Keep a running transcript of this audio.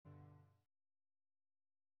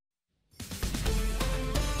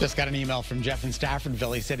Just got an email from Jeff in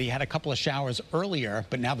Staffordville. He said he had a couple of showers earlier,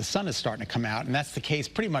 but now the sun is starting to come out, and that's the case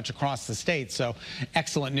pretty much across the state. So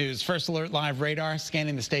excellent news. First Alert Live radar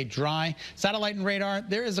scanning the state dry. Satellite and radar,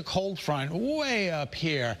 there is a cold front way up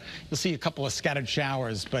here. You'll see a couple of scattered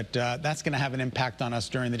showers, but that's going to have an impact on us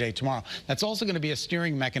during the day tomorrow. That's also going to be a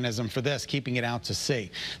steering mechanism for this, keeping it out to sea.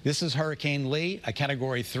 This is Hurricane Lee, a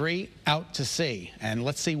Category 3, out to sea. And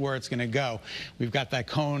let's see where it's going to go. We've got that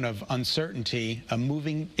cone of uncertainty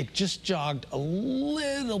moving. It just jogged a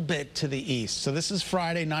little bit to the east. So this is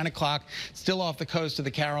Friday, 9 o'clock, still off the coast of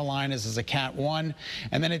the Carolinas as a Cat 1.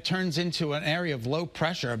 And then it turns into an area of low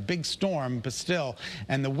pressure, a big storm, but still.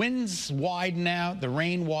 And the winds widen out, the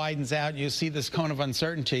rain widens out. You see this cone of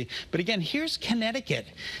uncertainty. But again, here's Connecticut.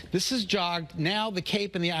 This is jogged. Now the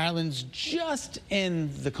Cape and the islands just in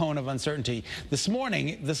the cone of uncertainty. This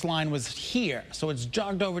morning, this line was here. So it's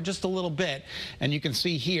jogged over just a little bit. And you can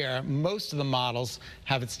see here, most of the models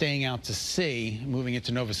have it staying out to sea, moving it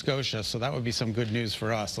to Nova Scotia. So that would be some good news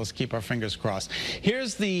for us. Let's keep our fingers crossed.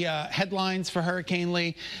 Here's the headlines for Hurricane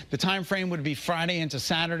Lee. The time frame would be Friday into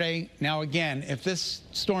Saturday. Now, again, if this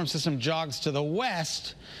storm system jogs to the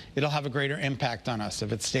west, it'll have a greater impact on us.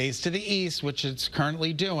 If it stays to the east, which it's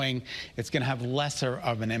currently doing, it's going to have lesser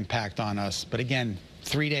of an impact on us. But again,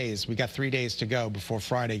 3 days. We got 3 days to go before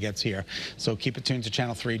Friday gets here. So keep it tuned to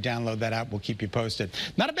Channel 3. Download that app. We'll keep you posted.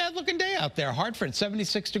 Not a bad looking day out there. Hartford,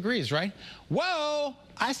 76 degrees, right? Whoa,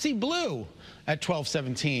 I see blue at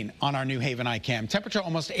 12:17 on our New Haven iCam. Temperature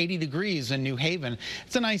almost 80 degrees in New Haven.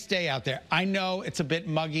 It's a nice day out there. I know it's a bit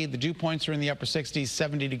muggy. The dew points are in the upper 60s,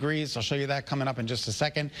 70 degrees. I'll show you that coming up in just a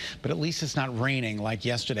second. But at least it's not raining like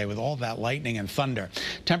yesterday with all that lightning and thunder.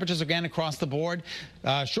 Temperatures again across the board.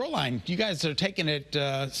 Shoreline, you guys are taking it,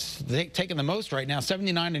 taking the most right now.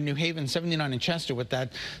 79 in New Haven, 79 in Chester with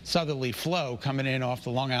that southerly flow coming in off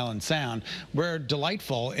the Long Island Sound. We're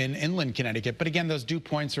delightful in inland Connecticut. But again, those dew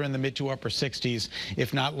points are in the mid to upper 60s,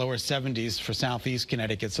 if not lower 70s for southeast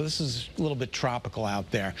Connecticut. So this is a little bit tropical out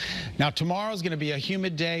there. Now, tomorrow is going to be a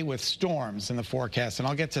humid day with storms in the forecast, and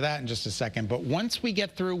I'll get to that in just a second. But once we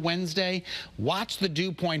get through Wednesday, watch the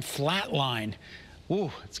dew point flatline. Ooh,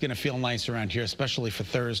 it's going to feel nice around here, especially for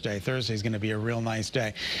Thursday. Thursday is going to be a real nice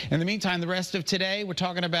day. In the meantime, the rest of today, we're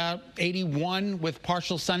talking about 81 with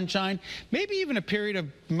partial sunshine, maybe even a period of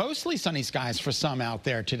mostly sunny skies for some out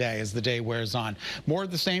there today as the day wears on. More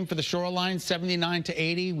of the same for the shoreline, 79 to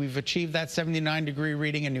 80. We've achieved that 79-degree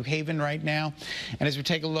reading in New Haven right now. And as we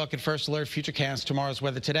take a look at First Alert Futurecast, tomorrow's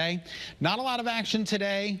weather today, not a lot of action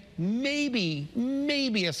today. Maybe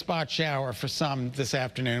a spot shower for some this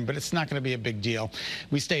afternoon, but it's not going to be a big deal.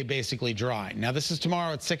 We stay basically dry. Now, this is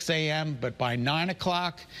tomorrow at 6 a.m., but by 9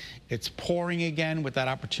 o'clock, it's pouring again with that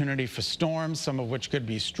opportunity for storms, some of which could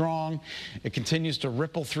be strong. It continues to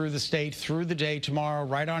ripple through the state through the day tomorrow,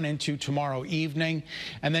 right on into tomorrow evening.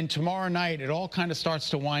 And then tomorrow night, it all kind of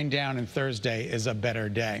starts to wind down, and Thursday is a better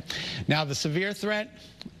day. Now, the severe threat,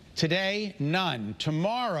 today, none.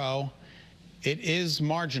 Tomorrow, it is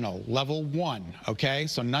marginal, level 1, okay?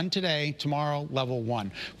 So none today, tomorrow, level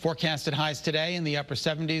 1. Forecasted highs today in the upper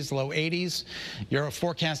 70s, low 80s. Your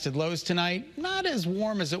forecasted lows tonight, not as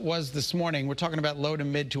warm as it was this morning. We're talking about low to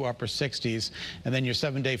mid to upper 60s. And then your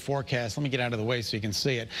 7-day forecast, let me get out of the way so you can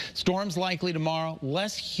see it. Storms likely tomorrow,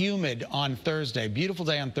 less humid on Thursday. Beautiful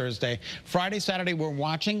day on Thursday. Friday, Saturday, we're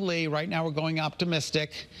watching Lee. Right now, we're going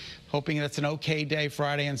optimistic, hoping that's an okay day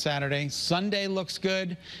Friday and Saturday. Sunday looks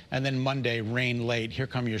good, and then Monday, rain late. Here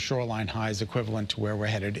come your shoreline highs equivalent to where we're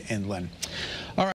headed inland. All right.